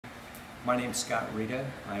My name is Scott Reda.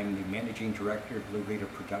 I'm the Managing Director of Blue Reda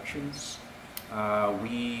Productions.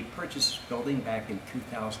 We purchased this building back in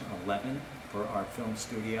 2011 for our film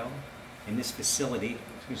studio. In this facility,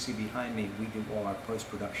 as you see behind me, we do all our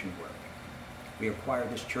post-production work. We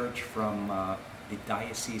acquired this church from the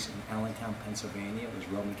diocese in Allentown, Pennsylvania. It was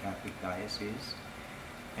Roman Catholic diocese.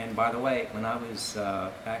 And by the way, when I was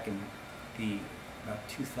back in about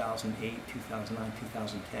 2008, 2009,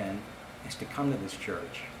 2010, I used to come to this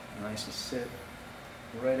church, and I used to sit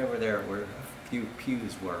right over there where a few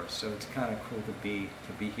pews were. So it's kind of cool to be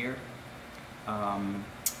here.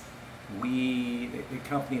 The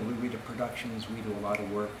company Blue Reda Productions, we do a lot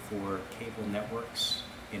of work for cable networks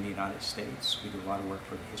in the United States. We do a lot of work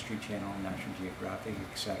for the History Channel, National Geographic,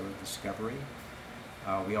 etc., Discovery.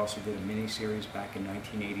 We also did a mini-series back in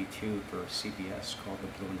 1982 for CBS called The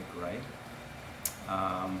Blue and the Gray.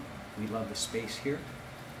 We love the space here.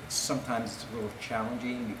 Sometimes it's a little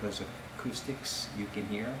challenging because of acoustics you can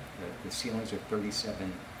hear. The ceilings are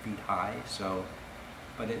 37 feet high,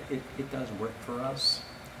 but it does work for us.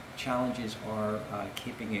 Challenges are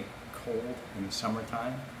keeping it cold in the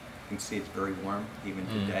summertime. You can see it's very warm even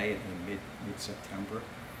today in mid-September,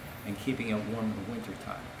 and keeping it warm in the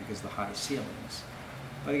wintertime because of the high ceilings.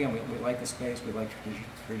 But again, we like the space, we like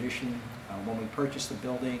tradition. When we purchased the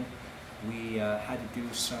building, we had to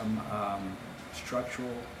do some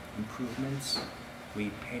structural improvements.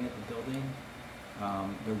 We painted the building.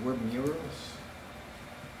 There were murals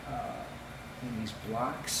in these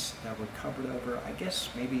blocks that were covered over. I guess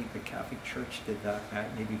maybe the Catholic Church did that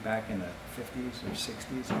maybe back in the 50s or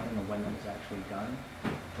 60s. I don't know when that was actually done.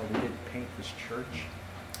 But we did paint this church.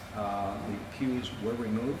 The pews were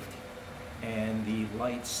removed, and the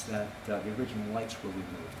lights the original lights were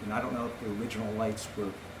removed. And I don't know if the original lights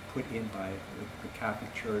were put in by the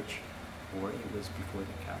Catholic Church or it was before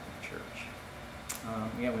the Catholic Church.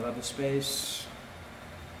 Yeah, we love the space,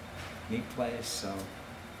 neat place,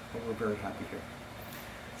 but we're very happy here.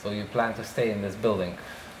 So you plan to stay in this building?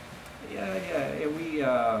 Yeah,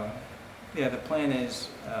 the plan is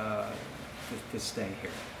to stay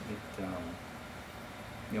here.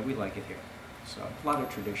 We like it here. So a lot of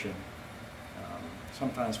tradition.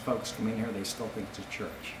 Sometimes folks come in here, they still think it's a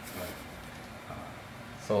church.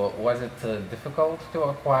 So was it difficult to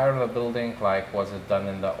acquire the building? Like, was it done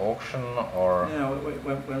in the auction or? No,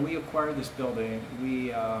 when we acquired this building,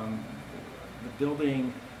 the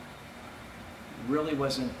building really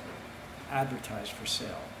wasn't advertised for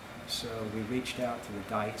sale. So we reached out to the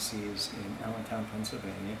diocese in Allentown,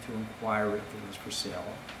 Pennsylvania to inquire if it was for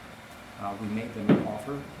sale. We made them an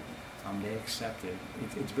offer. They accepted.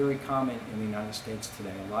 It's very common in the United States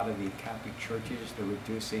today. A lot of the Catholic churches, they're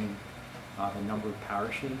reducing the number of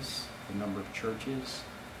parishes, the number of churches.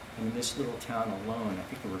 And in this little town alone, I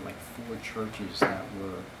think there were like 4 churches that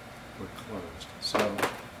were closed. So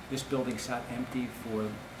this building sat empty for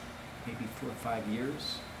maybe 4 or 5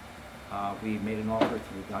 years. We made an offer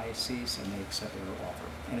to the diocese, and they accepted our offer.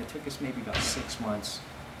 And it took us maybe about 6 months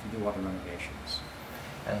to do all the renovations.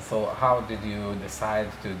 And so how did you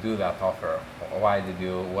decide to do that offer? Why did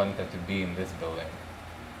you want it to be in this building?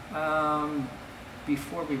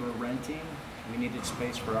 Before we were renting, we needed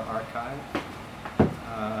space for our archive.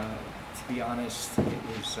 To be honest, it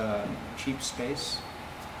was cheap space.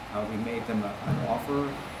 We made them an offer,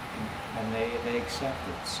 and they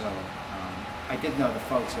accepted. So I did know the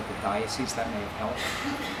folks at the diocese, that may have helped,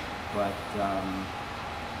 but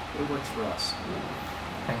it works for us.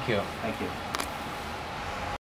 Thank you. Thank you.